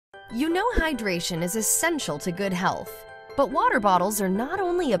You know hydration is essential to good health, but water bottles are not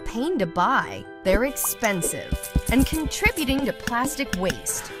only a pain to buy, they're expensive and contributing to plastic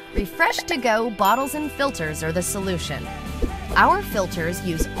waste. Refresh2go bottles and filters are the solution. Our filters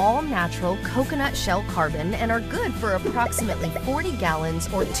use all-natural coconut shell carbon and are good for approximately 40 gallons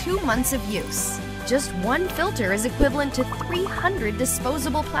or 2 months of use. Just one filter is equivalent to 300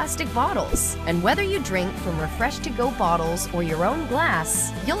 disposable plastic bottles. And whether you drink from refresh2go bottles or your own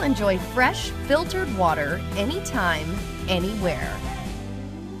glass, you'll enjoy fresh, filtered water anytime, anywhere.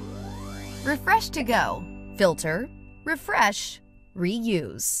 Refresh2go. Filter, refresh,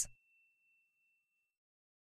 reuse.